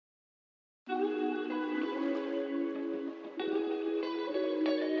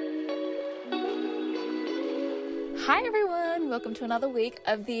Hi everyone, welcome to another week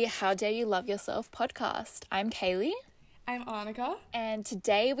of the How Dare You Love Yourself podcast. I'm Kaylee. I'm Annika. And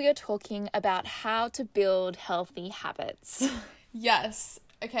today we are talking about how to build healthy habits. Yes.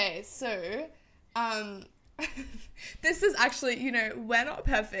 Okay, so, this is actually, we're not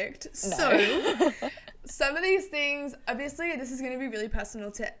perfect. No. So, some of these things, obviously, this is going to be really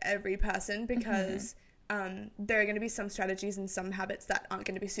personal to every person because there are going to be some strategies and some habits that aren't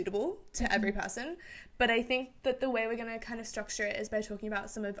going to be suitable to every person. But I think that the way we're going to kind of structure it is by talking about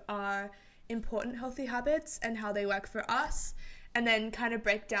some of our important healthy habits and how they work for us, and then kind of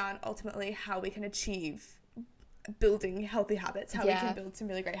break down ultimately how we can achieve building healthy habits, how we can build some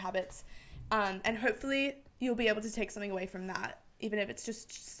really great habits. And hopefully you'll be able to take something away from that, even if it's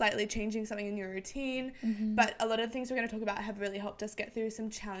just slightly changing something in your routine. But a lot of the things we're going to talk about have really helped us get through some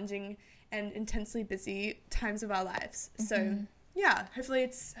challenging and intensely busy times of our lives. So yeah, hopefully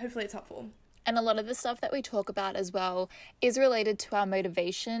it's helpful. And a lot of the stuff that we talk about as well is related to our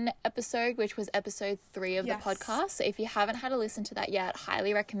motivation episode, which was episode 3 of the podcast. So if you haven't had a listen to that yet,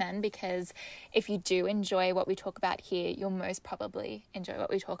 highly recommend, because if you do enjoy what we talk about here, you'll most probably enjoy what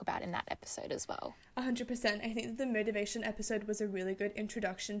we talk about in that episode as well. 100%. I think that the motivation episode was a really good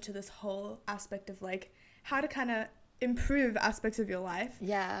introduction to this whole aspect of like how to kind of improve aspects of your life.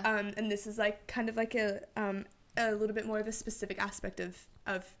 Yeah. And this is like kind of like a little bit more of a specific aspect of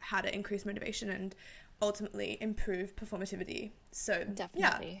how to increase motivation and ultimately improve performativity. So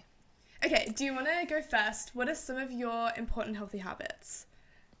definitely. Yeah. Okay, do you want to go first? What are some of your important healthy habits?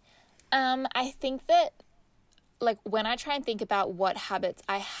 I think that, like, when I try and think about what habits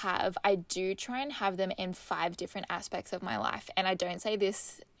I have, I do try and have them in 5 different aspects of my life. And I don't say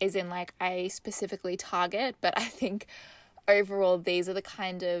this as in like I specifically target, but I think overall these are the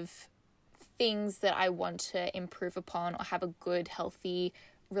kind of things that I want to improve upon or have a good, healthy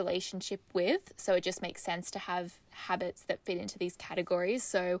relationship with. So it just makes sense to have habits that fit into these categories.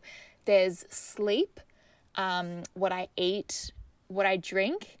 So there's sleep, what I eat, what I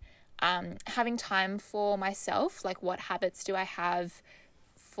drink, having time for myself, like what habits do I have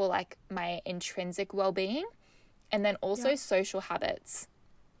for like my intrinsic well-being, and then also social habits.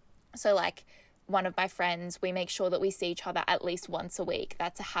 So like one of my friends, we make sure that we see each other at least once a week.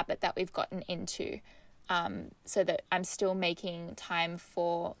 That's a habit that we've gotten into, so that I'm still making time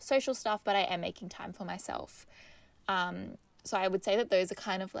for social stuff, but I am making time for myself. So I would say that those are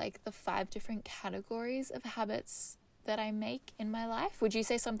kind of like the 5 different categories of habits that I make in my life. Would you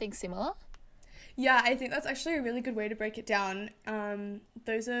say something similar? Yeah, I think that's actually a really good way to break it down.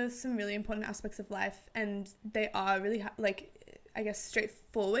 Those are some really important aspects of life, and they are really I guess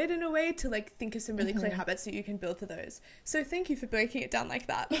straightforward in a way to like think of some really clear habits that you can build to those. So thank you for breaking it down like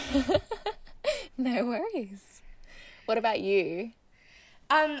that. No worries. What about you?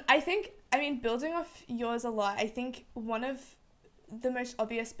 Building off yours a lot, I think one of the most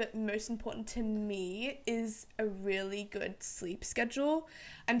obvious but most important to me is a really good sleep schedule.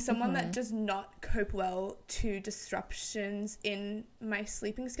 I'm someone that does not cope well to disruptions in my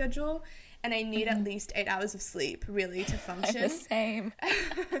sleeping schedule, and I need at least 8 hours of sleep really to function. I'm the same.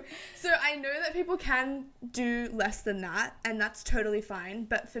 So I know that people can do less than that, and that's totally fine.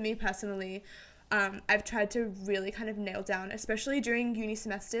 But for me personally, I've tried to really kind of nail down, especially during uni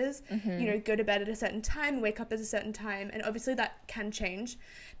semesters, go to bed at a certain time, wake up at a certain time, and obviously that can change.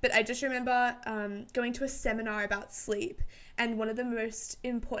 But I just remember going to a seminar about sleep, and one of the most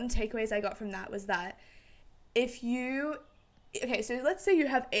important takeaways I got from that was that so let's say you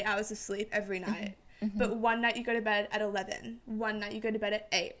have 8 hours of sleep every night, but one night you go to bed at 11, one night you go to bed at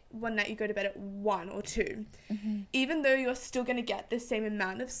 8, one night you go to bed at 1 or 2. Even though you're still going to get the same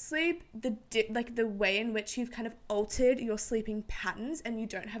amount of sleep, the way in which you've kind of altered your sleeping patterns and you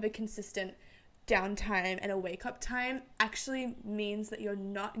don't have a consistent downtime and a wake-up time actually means that you're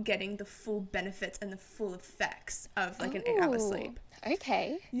not getting the full benefits and the full effects of like an 8-hour sleep.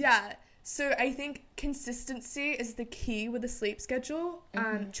 Okay. Yeah. So I think consistency is the key with a sleep schedule.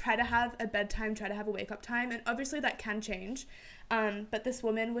 Try to have a bedtime, try to have a wake-up time, and obviously that can change. But this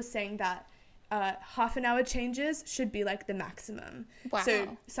woman was saying that half an hour changes should be like the maximum. Wow.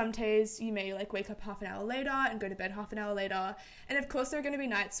 So some days you may like wake up half an hour later and go to bed half an hour later. And of course there are going to be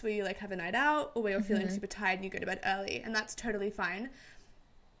nights where you like have a night out or where you're feeling super tired and you go to bed early, and that's totally fine.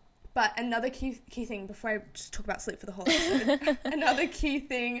 But another key thing, before I just talk about sleep for the whole episode, another key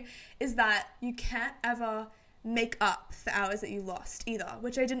thing is that you can't ever make up the hours that you lost either,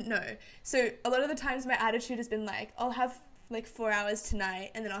 which I didn't know. So a lot of the times my attitude has been like, I'll have like 4 hours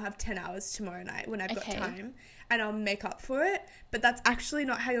tonight and then I'll have 10 hours tomorrow night when I've got time, and I'll make up for it. But that's actually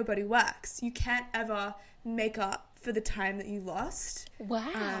not how your body works. You can't ever make up for the time that you lost.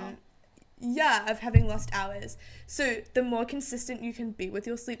 Wow. of having lost hours. So the more consistent you can be with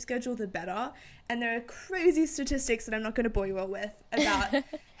your sleep schedule, the better. And there are crazy statistics that I'm not going to bore you all with about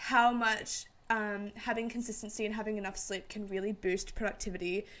how much having consistency and having enough sleep can really boost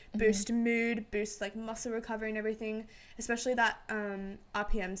productivity, boost mood, boost like muscle recovery and everything. Especially that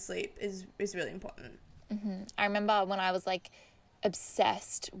RPM sleep is really important. I remember when I was like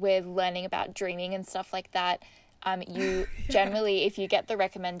obsessed with learning about dreaming and stuff like that, you generally, if you get the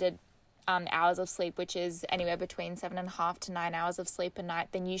recommended hours of sleep, which is anywhere between 7.5 to 9 hours of sleep a night,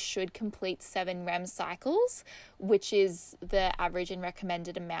 then you should complete 7 REM cycles, which is the average and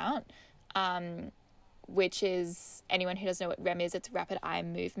recommended amount, which is, anyone who doesn't know what REM is, it's rapid eye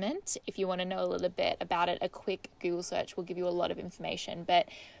movement. If you want to know a little bit about it, a quick Google search will give you a lot of information, but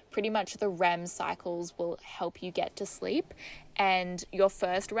pretty much the REM cycles will help you get to sleep, and your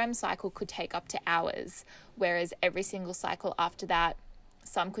first REM cycle could take up to hours, whereas every single cycle after that,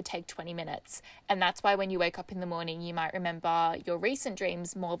 some could take 20 minutes. And that's why when you wake up in the morning, you might remember your recent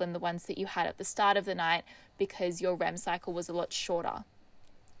dreams more than the ones that you had at the start of the night, because your REM cycle was a lot shorter.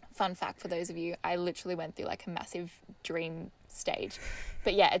 Fun fact for those of you, I literally went through like a massive dream stage.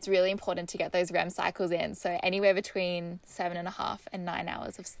 But yeah, it's really important to get those REM cycles in. So anywhere between 7.5 and 9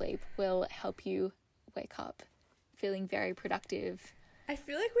 hours of sleep will help you wake up feeling very productive. I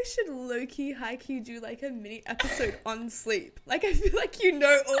feel like we should low-key, high-key do like a mini episode on sleep. Like, I feel like you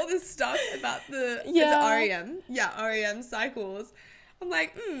know all this stuff about the is it REM? Yeah, REM cycles. I'm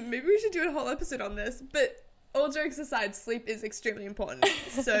like, maybe we should do a whole episode on this. But all jokes aside, sleep is extremely important.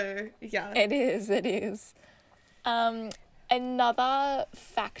 So, yeah. It is. Another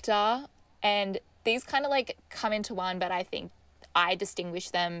factor, and these kind of like come into one, but I think I distinguish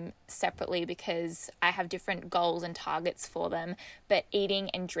them separately because I have different goals and targets for them, but eating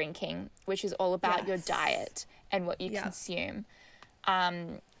and drinking, which is all about your diet and what you consume.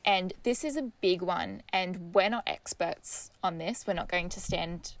 And this is a big one, and we're not experts on this. We're not going to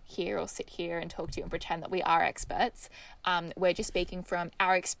stand here or sit here and talk to you and pretend that we are experts. We're just speaking from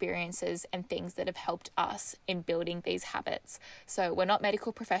our experiences and things that have helped us in building these habits. So we're not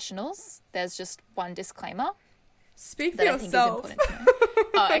medical professionals. There's just one disclaimer. Speak for yourself.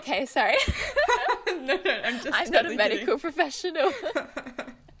 Oh, okay, sorry. No, I'm not a medical professional.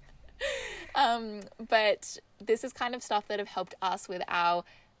 But this is kind of stuff that have helped us with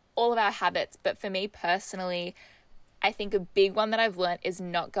all of our habits. But for me personally, I think a big one that I've learned is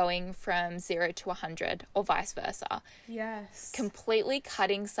not going from 0 to 100 or vice versa. Yes. Completely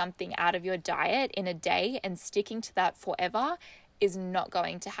cutting something out of your diet in a day and sticking to that forever is not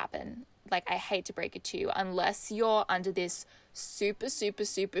going to happen. Like, I hate to break it to you, unless you're under this super, super,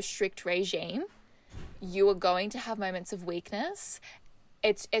 super strict regime, you are going to have moments of weakness.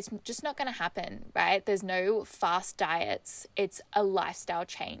 It's just not going to happen, right? There's no fast diets. It's a lifestyle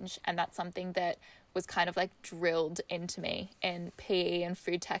change. And that's something that was kind of like drilled into me in PE and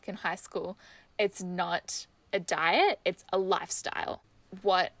food tech in high school. It's not a diet, it's a lifestyle.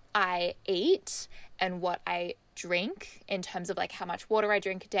 What I eat and what I drink in terms of like how much water I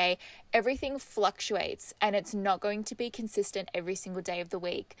drink a day, everything fluctuates, and it's not going to be consistent every single day of the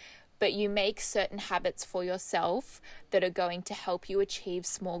week. But you make certain habits for yourself that are going to help you achieve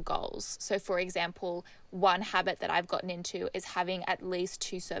small goals. So for example, one habit that I've gotten into is having at least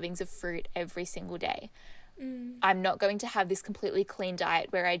 2 servings of fruit every single day. I'm not going to have this completely clean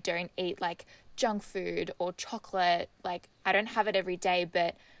diet where I don't eat like junk food or chocolate. Like, I don't have it every day,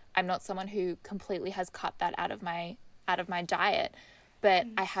 but I'm not someone who completely has cut that out of my diet. But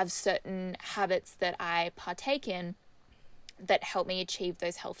I have certain habits that I partake in that help me achieve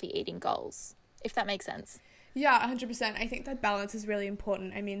those healthy eating goals, if that makes sense. Yeah, 100%. I think that balance is really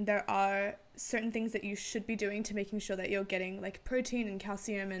important. I mean, there are certain things that you should be doing to making sure that you're getting like protein and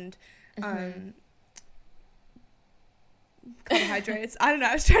calcium and carbohydrates. I don't know.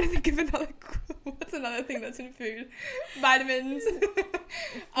 I was trying to think of what's another thing that's in food? Vitamins.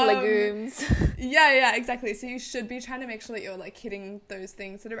 Legumes. Yeah, exactly. So you should be trying to make sure that you're like hitting those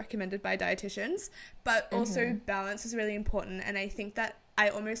things that are recommended by dietitians, but also balance is really important. And I think that I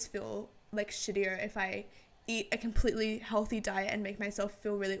almost feel like shittier if I eat a completely healthy diet and make myself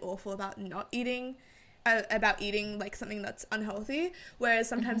feel really awful about not eating like something that's unhealthy, whereas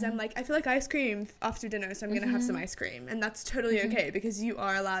sometimes I'm like, I feel like ice cream after dinner, so I'm gonna have some ice cream, and that's totally okay, because you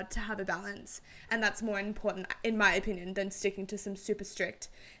are allowed to have a balance, and that's more important in my opinion than sticking to some super strict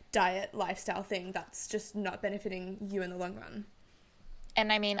diet lifestyle thing that's just not benefiting you in the long run.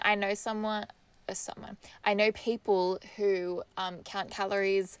 And I mean, I know I know people who count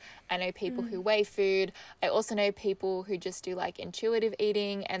calories. I know people who weigh food. I also know people who just do like intuitive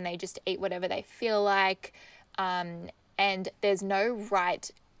eating and they just eat whatever they feel like. And there's no right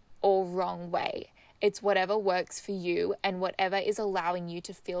or wrong way. It's whatever works for you and whatever is allowing you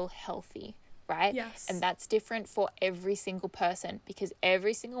to feel healthy, right? Yes. And that's different for every single person, because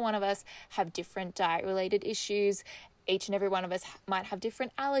every single one of us have different diet-related issues. Each and every one of us might have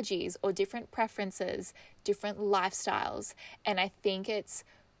different allergies or different preferences, different lifestyles. And I think it's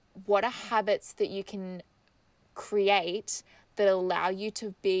what are habits that you can create that allow you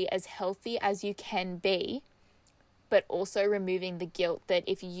to be as healthy as you can be, but also removing the guilt that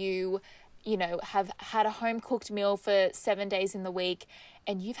if you have had a home cooked meal for 7 days in the week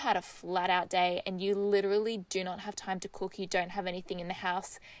and you've had a flat out day and you literally do not have time to cook, you don't have anything in the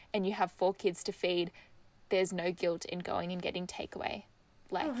house, and you have 4 kids to feed, there's no guilt in going and getting takeaway.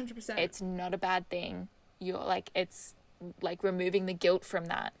 Like, 100%. It's not a bad thing. You're like, it's like removing the guilt from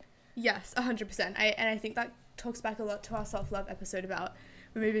that. Yes, 100%. I think that talks back a lot to our self-love episode about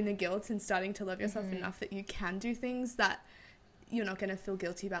removing the guilt and starting to love yourself enough that you can do things that you're not going to feel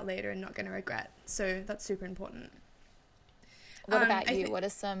guilty about later and not going to regret. So that's super important. What about you? What are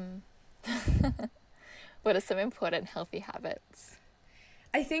some important healthy habits?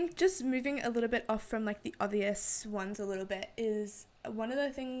 I think just moving a little bit off from like the obvious ones a little bit is one of the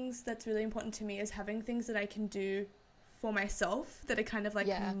things that's really important to me is having things that I can do for myself that are kind of like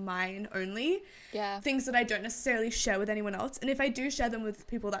mine only. Yeah. Things that I don't necessarily share with anyone else. And if I do share them with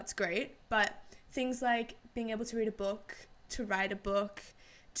people, that's great. But things like being able to read a book, to write a book,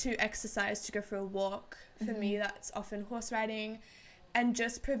 to exercise, to go for a walk. For me, that's often horse riding. And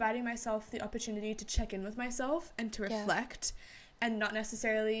just providing myself the opportunity to check in with myself and to reflect and not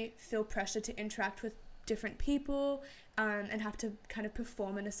necessarily feel pressure to interact with different people and have to kind of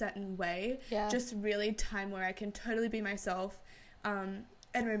perform in a certain way. Just really time where I can totally be myself and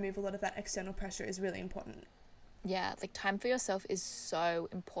remove a lot of that external pressure is really important. Yeah, like time for yourself is so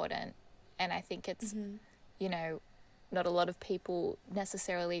important. And I think it's, not a lot of people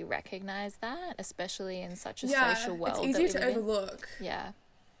necessarily recognize that, especially in such a social world. It's easy to overlook. Yeah.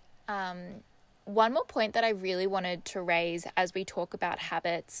 One more point that I really wanted to raise as we talk about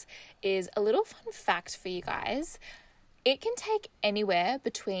habits is a little fun fact for you guys. It can take anywhere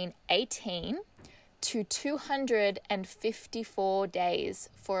between 18 to 254 days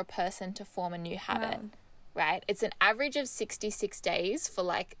for a person to form a new habit, right? It's an average of 66 days for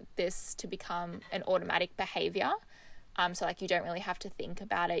like this to become an automatic behavior. So like you don't really have to think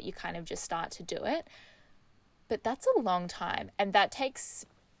about it. You kind of just start to do it. But that's a long time. And that takes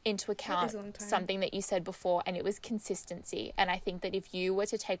into account something that you said before, and it was consistency. And I think that if you were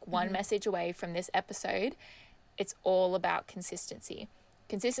to take one message away from this episode, it's all about consistency.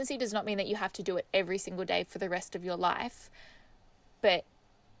 Consistency does not mean that you have to do it every single day for the rest of your life, but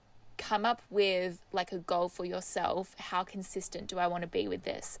come up with like a goal for yourself. How consistent do I want to be with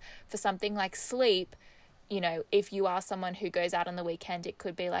this? For something like sleep, if you are someone who goes out on the weekend, it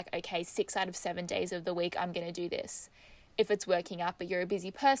could be like, okay, 6 out of 7 days of the week, I'm going to do this. If it's working out, but you're a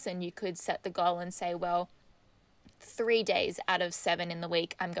busy person, you could set the goal and say, well, 3 days out of 7 in the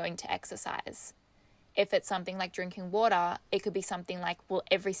week, I'm going to exercise. If it's something like drinking water, it could be something like, well,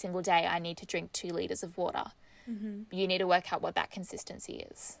 every single day I need to drink 2 liters of water. You need to work out what that consistency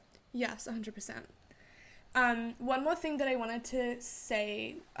is. Yes, 100%. One more thing that I wanted to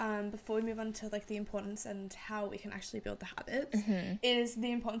say before we move on to like the importance and how we can actually build the habits is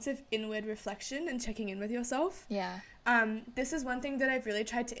the importance of inward reflection and checking in with yourself. This is one thing that I've really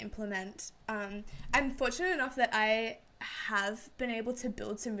tried to implement. I'm fortunate enough that I have been able to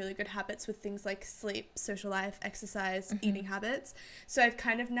build some really good habits with things like sleep, social life, exercise, eating habits. So I've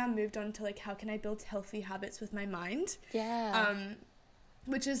kind of now moved on to like, how can I build healthy habits with my mind?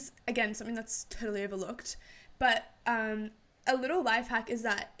 Which is, again, something that's totally overlooked. But a little life hack is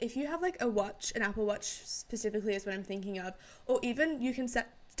that if you have like a watch, an Apple Watch specifically is what I'm thinking of, or even you can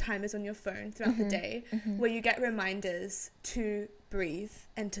set timers on your phone throughout the day where you get reminders to breathe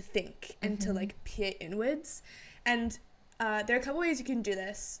and to think and to like peer inwards. And there are a couple ways you can do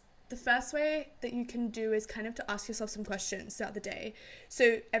this. The first way that you can do is kind of to ask yourself some questions throughout the day.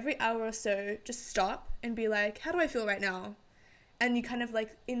 So every hour or so, just stop and be like, how do I feel right now? And you kind of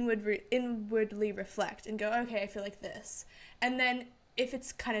like inwardly reflect and go, okay, I feel like this. And then if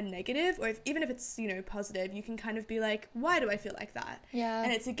it's kind of negative, or even if it's, positive, you can kind of be like, why do I feel like that?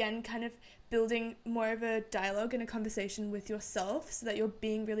 And it's again kind of building more of a dialogue and a conversation with yourself so that you're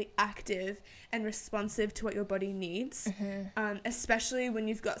being really active and responsive to what your body needs. Especially when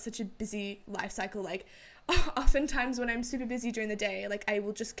you've got such a busy life cycle. Like oftentimes when I'm super busy during the day, like I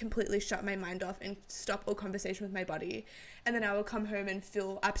will just completely shut my mind off and stop all conversation with my body. And then I will come home and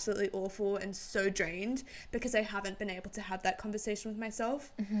feel absolutely awful and so drained because I haven't been able to have that conversation with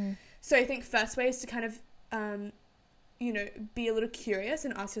myself. So I think first way is to kind of you know, be a little curious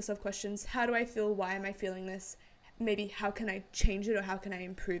and ask yourself questions. How do I feel? Why am I feeling this? Maybe how can I change it, or how can I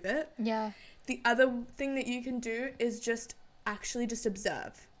improve it? Yeah. The other thing that you can do is just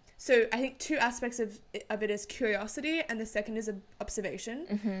observe. So I think two aspects of it is curiosity, and the second is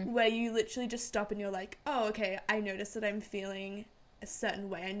observation, where you literally just stop and you're like, oh, okay, I notice that I'm feeling a certain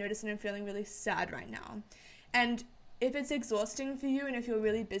way. I notice that I'm feeling really sad right now. And if it's exhausting for you, and if you're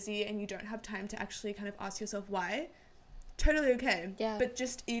really busy and you don't have time to actually kind of ask yourself why, totally okay. Yeah. But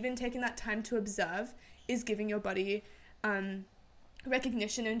just even taking that time to observe is giving your body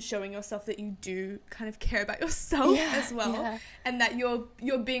recognition and showing yourself that you do kind of care about yourself as well, and that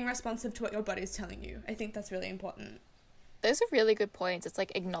you're being responsive to what your body is telling you. I think that's really important. Those are really good points. It's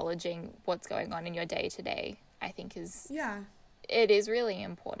like acknowledging what's going on in your day to day, I think it is really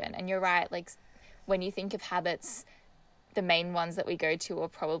important. And you're right, like when you think of habits, the main ones that we go to are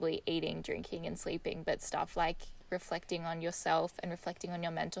probably eating, drinking and sleeping, but stuff like reflecting on yourself and reflecting on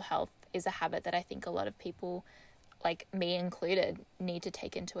your mental health is a habit that I think a lot of people, like me included, need to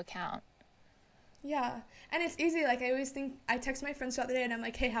take into account. Yeah. And it's easy. Like, I always think, I text my friends throughout the day and I'm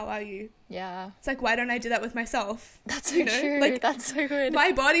like, hey, how are you? Yeah. It's like, why don't I do that with myself? That's so true. Like, that's so good.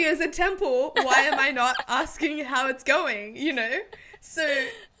 My body is a temple. Why am I not asking how it's going, you know? So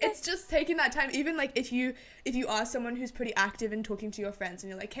it's just taking that time. Even like if you are someone who's pretty active and talking to your friends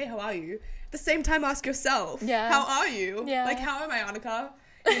and you're like, hey, how are you? At the same time, ask yourself, how are you? Yeah. Like, how am I, Annika?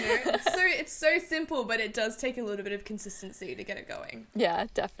 You know, it's so simple, but it does take a little bit of consistency to get it going. Yeah,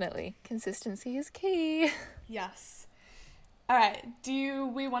 definitely. Consistency is key. Yes. All right.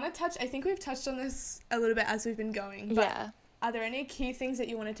 We want to touch, I think we've touched on this a little bit as we've been going, but are there any key things that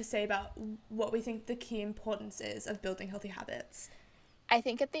you wanted to say about what we think the key importance is of building healthy habits? I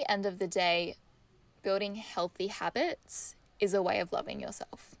think at the end of the day, building healthy habits is a way of loving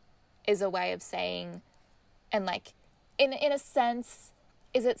yourself, is a way of saying, and like, in a sense,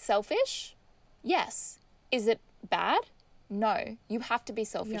 is it selfish? Yes. Is it bad? No. You have to be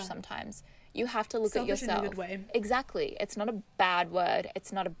selfish sometimes. You have to look selfish at yourself. In a good way. Exactly. It's not a bad word.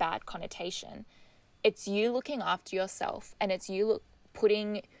 It's not a bad connotation. It's you looking after yourself, and it's you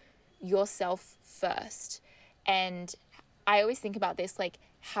putting yourself first. And I always think about this, like,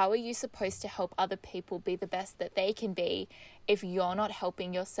 how are you supposed to help other people be the best that they can be if you're not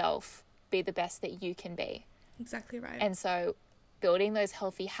helping yourself be the best that you can be? Exactly right. And so building those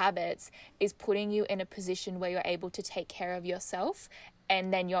healthy habits is putting you in a position where you're able to take care of yourself,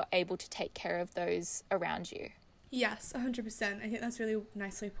 and then you're able to take care of those around you. Yes, 100%. I think that's really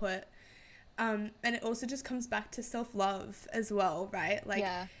nicely put. And it also just comes back to self-love as well, right? Like,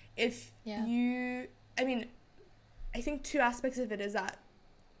 I think two aspects of it is that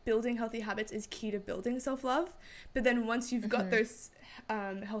building healthy habits is key to building self-love. But then once you've got those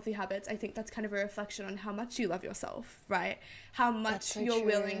healthy habits, I think that's kind of a reflection on how much you love yourself, right? How much you're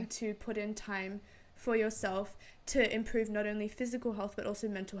willing to put in time for yourself to improve not only physical health, but also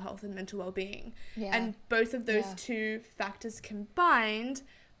mental health and mental well-being. Yeah. And both of those two factors combined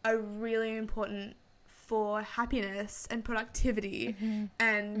are really important for happiness and productivity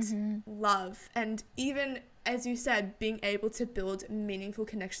and love. And even, as you said, being able to build meaningful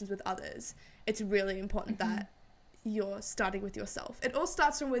connections with others. It's really important that you're starting with yourself. It all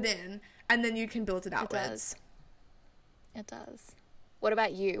starts from within, and then you can build it outwards. It does. What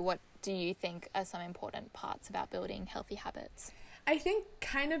about you? What do you think are some important parts about building healthy habits? I think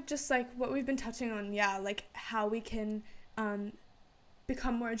kind of just like what we've been touching on, like how we can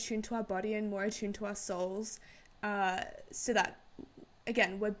become more attuned to our body and more attuned to our souls, so that,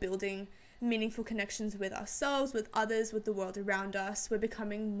 again, we're building meaningful connections with ourselves, with others, with the world around us. We're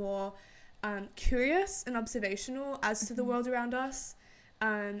becoming more curious and observational as to the world around us.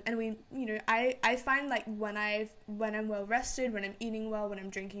 And we, I find like when I'm well rested, when I'm eating well, when I'm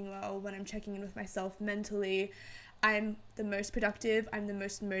drinking well, when I'm checking in with myself mentally, I'm the most productive, I'm the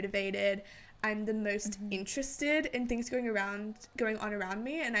most motivated, I'm the most interested in things going on around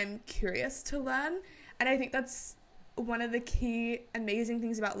me, and I'm curious to learn. And I think that's one of the key amazing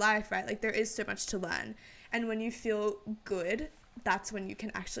things about life, right? Like, there is so much to learn. And when you feel good, that's when you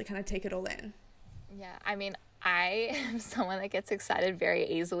can actually kind of take it all in. Yeah, I mean, I am someone that gets excited very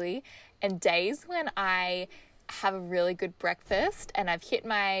easily, and days when I have a really good breakfast and I've hit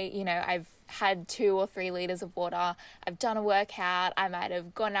my, I've had 2 or 3 liters of water, I've done a workout, I might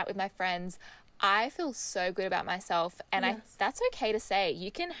have gone out with my friends, I feel so good about myself. And that's okay to say. You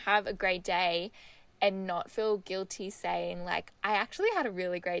can have a great day and not feel guilty saying, like, I actually had a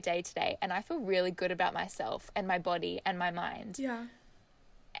really great day today and I feel really good about myself and my body and my mind. Yeah.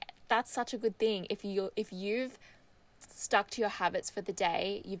 That's such a good thing. If you've stuck to your habits for the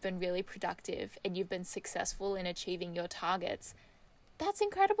day, you've been really productive, and you've been successful in achieving your targets, that's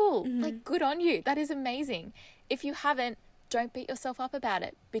incredible. Like, good on you. That is amazing. If you haven't, don't beat yourself up about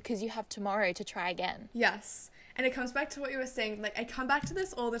it, because you have tomorrow to try again. Yes. And it comes back to what you were saying. Like, I come back to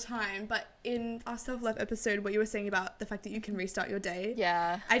this all the time, but in our self-love episode, what you were saying about the fact that you can restart your day.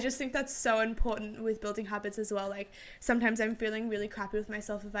 Yeah. I just think that's so important with building habits as well. Like, sometimes I'm feeling really crappy with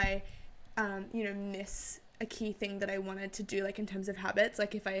myself if I, miss a key thing that I wanted to do, like, in terms of habits.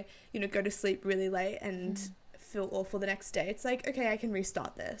 Like, if I, go to sleep really late and feel awful the next day, it's like, okay, I can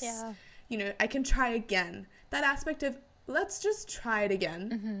restart this. Yeah. I can try again. That aspect of, let's just try it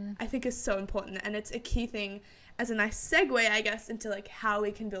again, I think is so important. And it's a key thing as a nice segue, I guess, into like how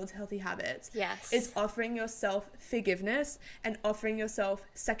we can build healthy habits. Yes. Is offering yourself forgiveness and offering yourself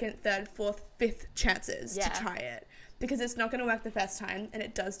second, third, fourth, fifth chances to try it. Because it's not going to work the first time, and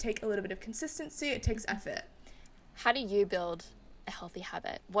it does take a little bit of consistency. It takes effort. How do you build a healthy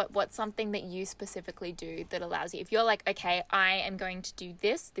habit? What's something that you specifically do that allows you, if you're like, okay, I am going to do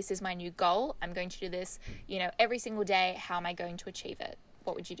this is my new goal, I'm going to do this, every single day, how am I going to achieve it?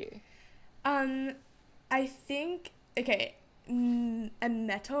 What would you do? I think, okay, a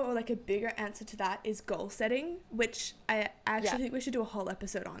meta or like a bigger answer to that is goal setting, which I actually think we should do a whole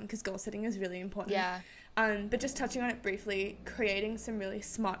episode on, because goal setting is really important. Yeah. But just touching on it briefly, creating some really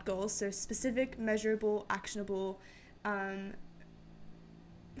smart goals, so specific, measurable, actionable,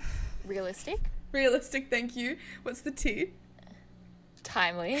 realistic, thank you. What's the T?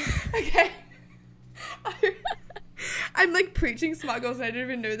 Timely. Okay. I'm like preaching smart goals and I don't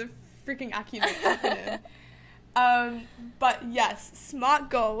even know the freaking acronym. But yes, smart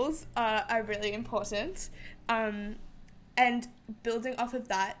goals are really important. And building off of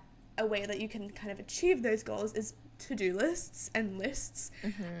that, a way that you can kind of achieve those goals is to-do lists and lists.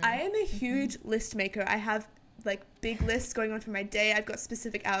 I am a huge list maker. I have like big lists going on for my day. I've got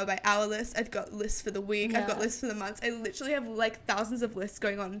specific hour by hour lists. I've got lists for the week. I've got lists for the months. I literally have like thousands of lists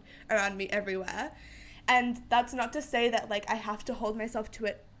going on around me everywhere. And that's not to say that like I have to hold myself to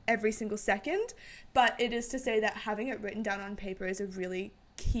it every single second, but it is to say that having it written down on paper is a really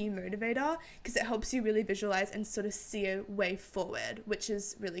key motivator, because it helps you really visualize and sort of see a way forward, which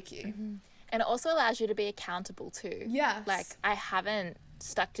is really key. And it also allows you to be accountable too. Yes. Like, I haven't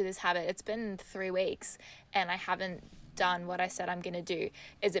stuck to this habit. It's been 3 weeks and I haven't done what I said I'm going to do.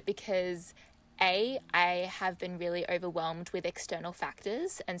 Is it because I have been really overwhelmed with external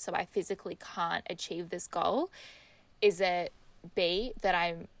factors, and so I physically can't achieve this goal? Is it B, that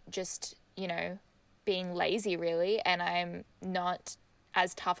I'm just, being lazy really, and I'm not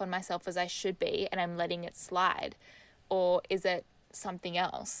as tough on myself as I should be, and I'm letting it slide? Or is it something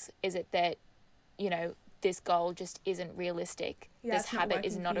else? Is it that, this goal just isn't realistic? This habit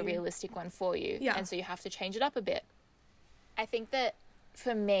is not a realistic one for you. And so you have to change it up a bit. I think that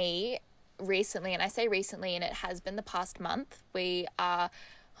for me, recently, and I say recently, and it has been the past month, we are,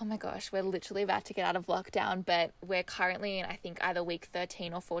 oh my gosh, we're literally about to get out of lockdown, but we're currently in, I think, either week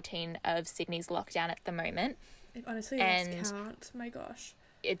 13 or 14 of Sydney's lockdown at the moment. It honestly lost count. My gosh.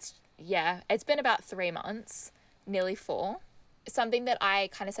 It's been about 3 months, nearly 4. Something that I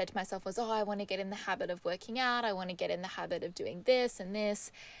kind of said to myself was, I want to get in the habit of working out. I want to get in the habit of doing this and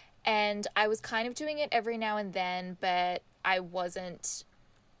this. And I was kind of doing it every now and then, but it wasn't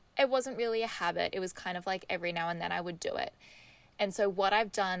really a habit. It was kind of like every now and then I would do it. And so what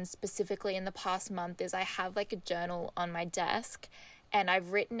I've done specifically in the past month is I have like a journal on my desk, and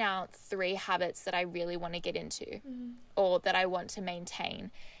I've written out 3 habits that I really want to get into or that I want to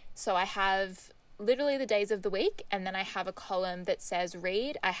maintain. So I have literally the days of the week, and then I have a column that says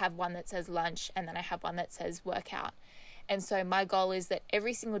read, I have one that says lunch, and then I have one that says workout. And so my goal is that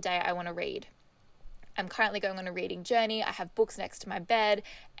every single day I want to read. I'm currently going on a reading journey. I have books next to my bed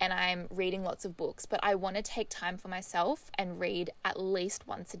and I'm reading lots of books, but I want to take time for myself and read at least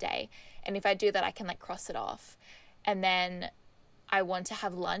once a day. And if I do that, I can like cross it off. And then I want to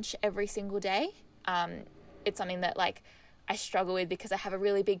have lunch every single day. It's something that like I struggle with because I have a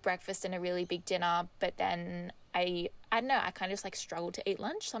really big breakfast and a really big dinner, but then I don't know, I kind of just like struggle to eat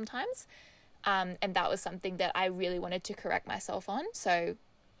lunch sometimes. And that was something that I really wanted to correct myself on. So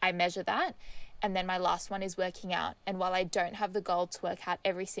I measure that. And then my last one is working out. And while I don't have the goal to work out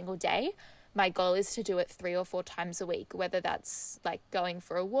every single day, my goal is to do it 3 or 4 times a week, whether that's like going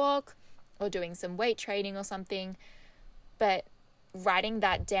for a walk or doing some weight training or something. But writing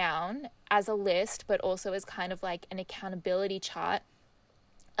that down as a list, but also as kind of like an accountability chart,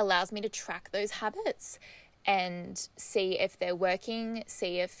 allows me to track those habits and see if they're working,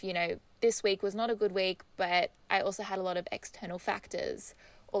 see if, you know, this week was not a good week, but I also had a lot of external factors,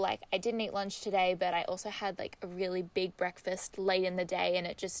 or like I didn't eat lunch today, but I also had like a really big breakfast late in the day and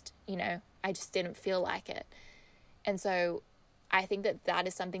it just, you know, I just didn't feel like it. And so I think that that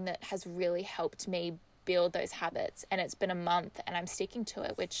is something that has really helped me build those habits, and it's been a month and I'm sticking to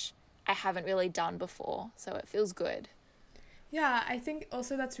it, which I haven't really done before, so it feels good. Yeah, I think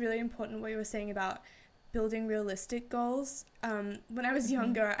also that's really important what you were saying about building realistic goals. When I was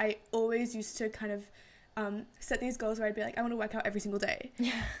younger, I always used to kind of set these goals where I'd be like, I want to work out every single day.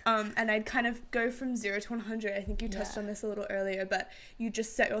 Yeah. And I'd kind of go from 0 to 100. I think you touched on this a little earlier, but you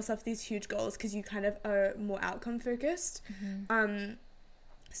just set yourself these huge goals because you kind of are more outcome focused.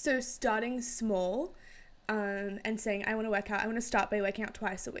 So starting small, and saying, I want to work out, I want to start by working out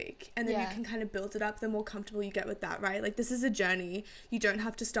twice a week. And then you can kind of build it up the more comfortable you get with that, right? Like, this is a journey. You don't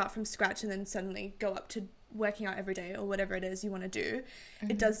have to start from scratch and then suddenly go up to working out every day or whatever it is you want to do.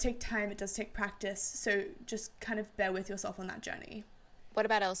 It does take time. It does take practice. So just kind of bear with yourself on that journey. What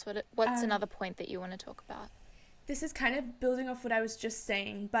about else? What's another point that you want to talk about? This is kind of building off what I was just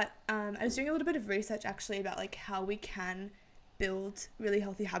saying, but I was doing a little bit of research actually about like how we can build really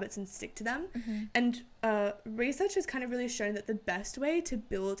healthy habits and stick to them. And research has kind of really shown that the best way to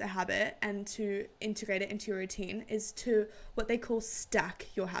build a habit and to integrate it into your routine is to what they call stack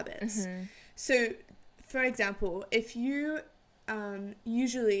your habits. So for example, if you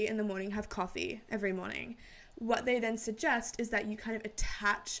usually in the morning have coffee every morning, what they then suggest is that you kind of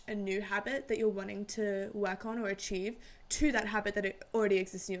attach a new habit that you're wanting to work on or achieve to that habit that it already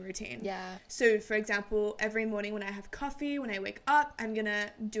exists in your routine. Yeah. So for example, every morning when I have coffee, when I wake up, I'm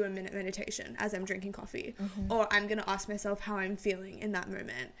gonna do a minute meditation as I'm drinking coffee, or I'm gonna ask myself how I'm feeling in that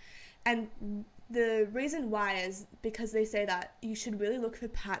moment. And the reason why is because they say that you should really look for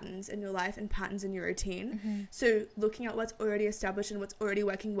patterns in your life and patterns in your routine. So looking at what's already established and what's already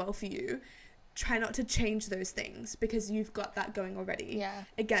working well for you, try not to change those things because you've got that going already. Yeah.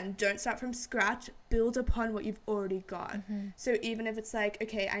 Again, don't start from scratch. Build upon what you've already got. So even if it's like,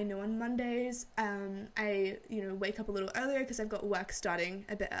 okay, I know on Mondays, I wake up a little earlier because I've got work starting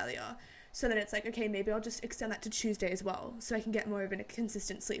a bit earlier. So then it's like, okay, maybe I'll just extend that to Tuesday as well, so I can get more of a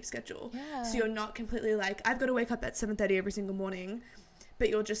consistent sleep schedule. Yeah. So you're not completely like, I've got to wake up at 7:30 every single morning, but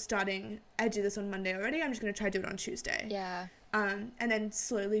you're just starting, I do this on Monday already, I'm just going to try to do it on Tuesday. Yeah. And then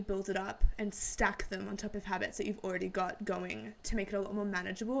slowly build it up and stack them on top of habits that you've already got going to make it a lot more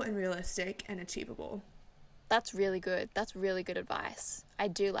manageable and realistic and achievable. That's really good. That's really good advice. I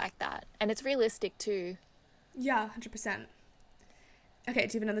do like that. And it's realistic too. Yeah, 100%. Okay,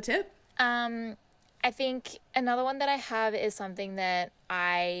 do you have another tip? I think another one that I have is something that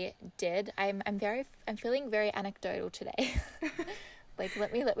I did. I'm feeling very anecdotal today. Like,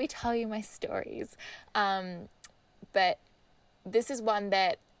 let me tell you my stories. But this is one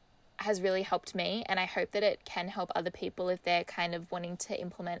that has really helped me, and I hope that it can help other people if they're kind of wanting to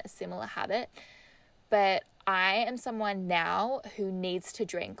implement a similar habit. But I am someone now who needs to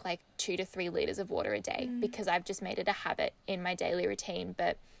drink like 2 to 3 liters of water a day because I've just made it a habit in my daily routine.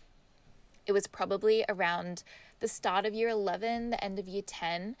 But it was probably around the start of year 11, the end of year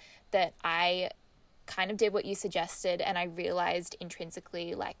 10, that I kind of did what you suggested, and I realized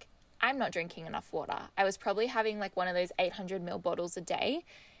intrinsically, like, I'm not drinking enough water. I was probably having like one of those 800 ml bottles a day.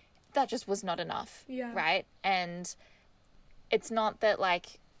 That just was not enough, right? And it's not that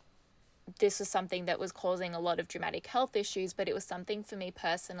like this was something that was causing a lot of dramatic health issues, but it was something for me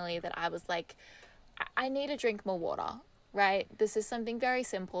personally that I was like, I need to drink more water, right? This is something very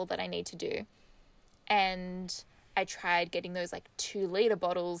simple that I need to do. And I tried getting those like 2 liter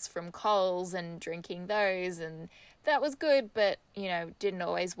bottles from Coles and drinking those, and that was good, but, didn't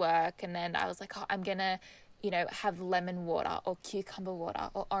always work. And then I was like, I'm going to, have lemon water or cucumber water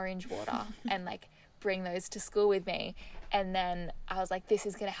or orange water and like bring those to school with me. And then I was like, this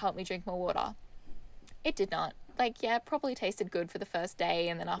is going to help me drink more water. It did not. Like, yeah, it probably tasted good for the first day.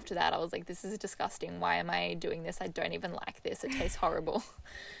 And then after that, I was like, this is disgusting. Why am I doing this? I don't even like this. It tastes horrible.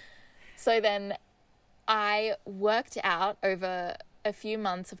 So then I worked out over a few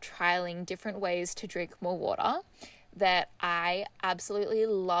months of trialing different ways to drink more water that I absolutely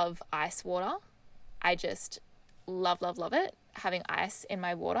love ice water. I just love it, having ice in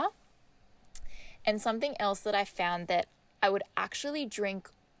my water. And something else that I found that I would actually drink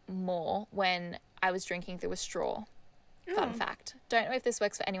more when I was drinking through a straw. Fun fact. Don't know if this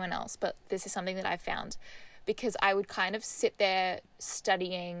works for anyone else, but this is something that I've found. Because I would kind of sit there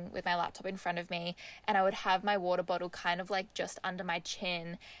studying with my laptop in front of me, and I would have my water bottle kind of like just under my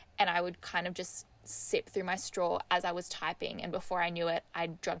chin, and I would kind of just sip through my straw as I was typing, and before I knew it,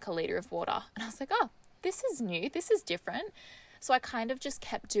 I'd drunk a liter of water. And I was like, oh, this is new, this is different. So I kind of just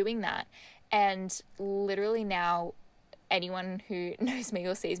kept doing that. And literally now, anyone who knows me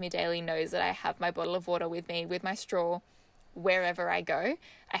or sees me daily knows that I have my bottle of water with me with my straw wherever I go.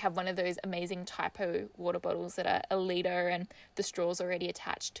 I have one of those amazing Typo water bottles that are a liter and the straw's already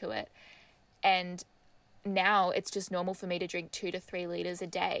attached to it. And now it's just normal for me to drink 2 to 3 liters a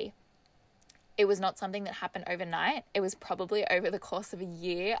day. It was not something that happened overnight. It was probably over the course of a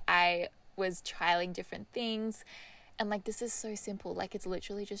year. I was trialing different things and like, this is so simple. Like, it's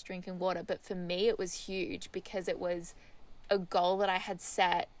literally just drinking water. But for me, it was huge because it was a goal that I had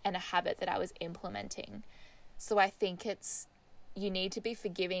set and a habit that I was implementing. So I think you need to be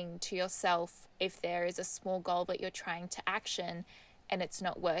forgiving to yourself if there is a small goal that you're trying to action and it's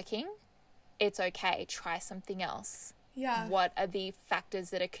not working. It's okay. Try something else. Yeah. What are the factors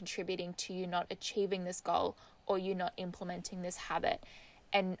that are contributing to you not achieving this goal or you not implementing this habit?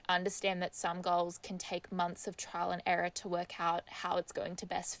 And understand that some goals can take months of trial and error to work out how it's going to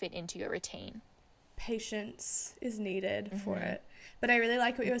best fit into your routine. Patience is needed for it. But I really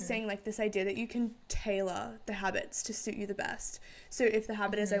like what you were saying, like this idea that you can tailor the habits to suit you the best. So if the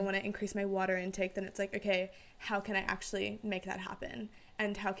habit is I want to increase my water intake, then it's like, okay, how can I actually make that happen?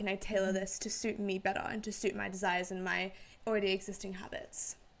 And how can I tailor this to suit me better and to suit my desires and my already existing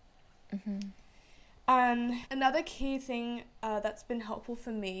habits? Another key thing that's been helpful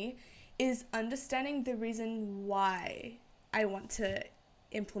for me is understanding the reason why I want to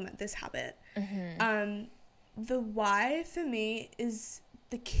implement this habit. The why for me is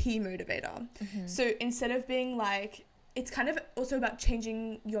the key motivator. So instead of being like, it's kind of also about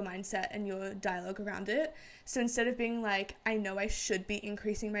changing your mindset and your dialogue around it. So instead of being like, I know I should be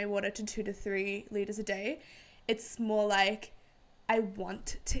increasing my water to 2 to 3 liters a day, it's more like, I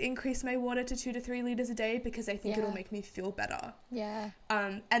want to increase my water to 2 to 3 liters a day because I think it'll make me feel better.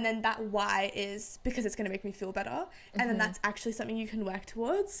 And then that why is because it's going to make me feel better. And then that's actually something you can work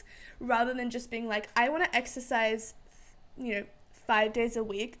towards, rather than just being like, I want to exercise, 5 days a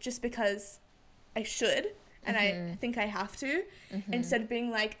week just because I should. And I think I have to, instead of being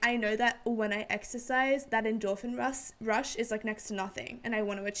like, I know that when I exercise, that endorphin rush is like next to nothing, and I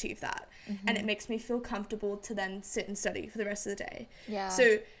want to achieve that. And it makes me feel comfortable to then sit and study for the rest of the day.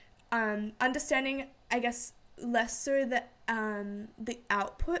 So understanding, I guess, less so the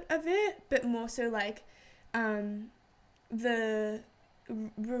output of it, but more so like the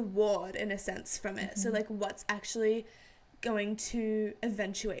reward in a sense from it. So like, what's actually going to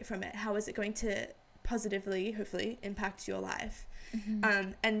eventuate from it? How is it going to positively, hopefully, impact your life?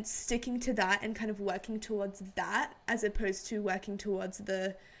 And sticking to that and kind of working towards that, as opposed to working towards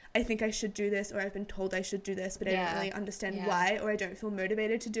I think I should do this, or I've been told I should do this, but I don't really understand why, or I don't feel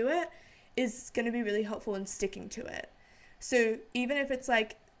motivated to do it, is going to be really helpful in sticking to it. So even if it's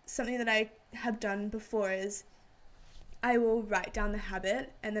like something that I have done before is I will write down the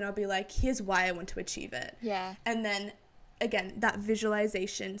habit and then I'll be like, here's why I want to achieve it. And then again, that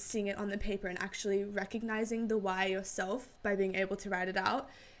visualization, seeing it on the paper and actually recognizing the why yourself by being able to write it out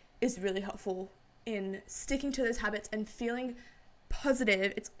is really helpful in sticking to those habits and feeling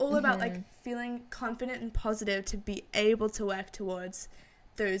positive. It's all about like feeling confident and positive to be able to work towards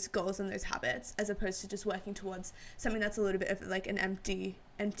those goals and those habits, as opposed to just working towards something that's a little bit of like an empty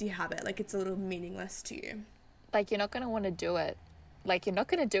habit. Like, it's a little meaningless to you. Like, you're not going to want to do it. Like, you're not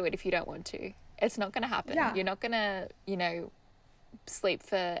going to do it if you don't want to. It's not going to happen. You're not going to, sleep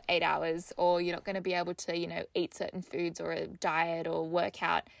for 8 hours, or you're not going to be able to, eat certain foods or a diet or work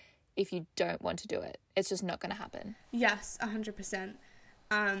out if you don't want to do it. It's just not going to happen. Yes, 100%.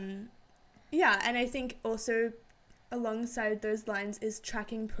 And I think also alongside those lines is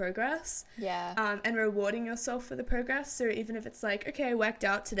tracking progress. And rewarding yourself for the progress. So even if it's like, okay, I worked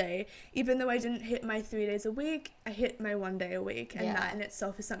out today, even though I didn't hit my 3 days a week, I hit my 1 day a week. And that in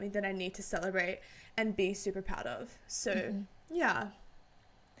itself is something that I need to celebrate and be super proud of. So,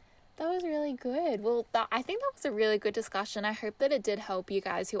 That was really good. Well, I think that was a really good discussion. I hope that it did help you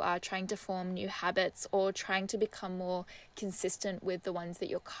guys who are trying to form new habits or trying to become more consistent with the ones that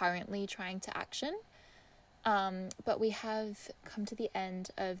you're currently trying to action. But we have come to the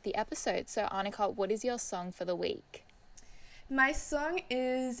end of the episode. So, Annika, what is your song for the week? My song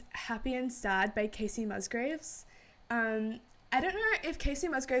is Happy and Sad by Casey Musgraves. I don't know if Casey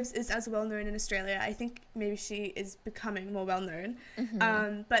Musgraves is as well known in Australia. I think maybe she is becoming more well known.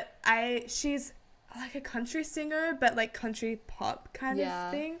 But she's like a country singer, but like country pop kind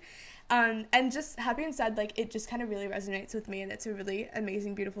of thing. And just Happy and Sad, like, it just kind of really resonates with me, and it's a really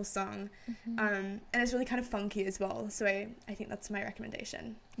amazing, beautiful song. And it's really kind of funky as well. So I think that's my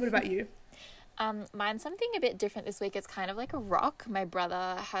recommendation. What about you? Mine's something a bit different this week. It's kind of like a rock. My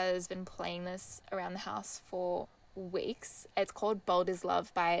brother has been playing this around the house for weeks. It's called Bold Is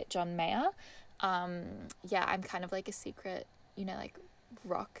Love by John Mayer. Yeah, I'm kind of like a secret, like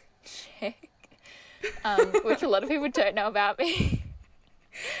rock chick, which a lot of people don't know about me.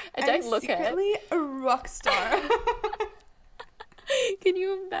 I don't look it. I'm secretly a rock star. Can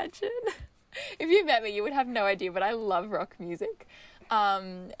you imagine? If you met me, you would have no idea, but I love rock music.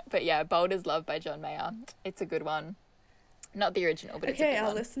 But yeah, Bold as Love by John Mayer. It's a good one. Not the original, but it's a good one. Okay,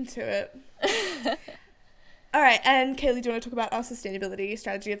 I'll listen to it. All right, and Kaylee, do you want to talk about our sustainability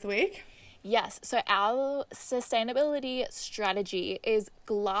strategy of the week? Yes, so our sustainability strategy is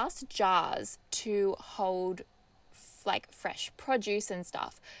glass jars to hold like fresh produce and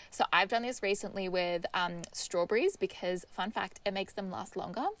stuff. So I've done this recently with strawberries because, fun fact, it makes them last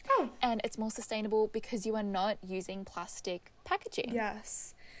longer. Oh. And it's more sustainable because you are not using plastic packaging.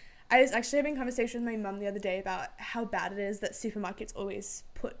 Yes. I was actually having a conversation with my mum the other day about how bad it is that supermarkets always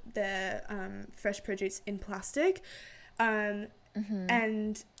put their fresh produce in plastic.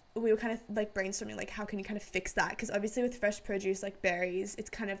 And we were kind of like brainstorming, like, how can you kind of fix that? Because obviously with fresh produce like berries, it's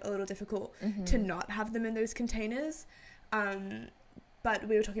kind of a little difficult to not have them in those containers. But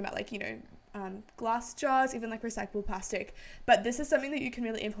we were talking about like, glass jars, even like recyclable plastic. But this is something that you can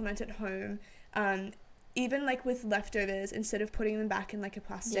really implement at home. Even like with leftovers, instead of putting them back in like a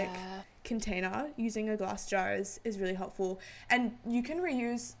plastic container, using a glass jar is really helpful. And you can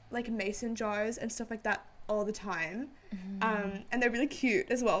reuse like mason jars and stuff like that all the time. And they're really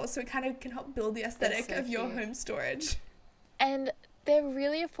cute as well, so it kind of can help build the aesthetic of your home storage. And they're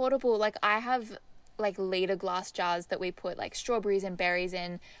really affordable. Like I have like liter glass jars that we put like strawberries and berries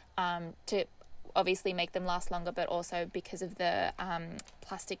in to obviously make them last longer, but also because of the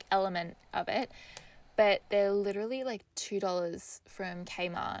plastic element of it. But they're literally like $2 from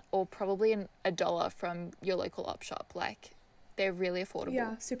Kmart, or probably $1 from your local op shop. Like they're really affordable.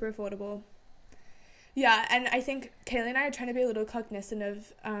 Yeah, super affordable. Yeah, and I think Kaylee and I are trying to be a little cognizant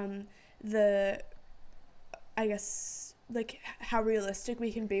of I guess, like how realistic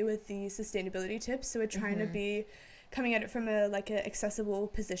we can be with the sustainability tips. So we're trying to be coming at it from a accessible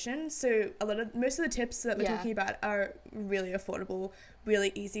position. So most of the tips that we're talking about are really affordable,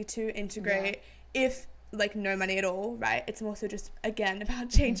 really easy to integrate. If like no money at all, right? It's more so just, again, about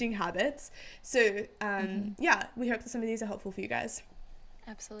changing habits. So we hope that some of these are helpful for you guys.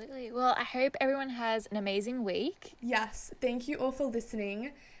 Absolutely. Well, I hope everyone has an amazing week. Yes. Thank you all for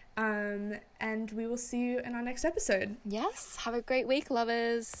listening. And we will see you in our next episode. Yes. Have a great week,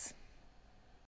 lovers.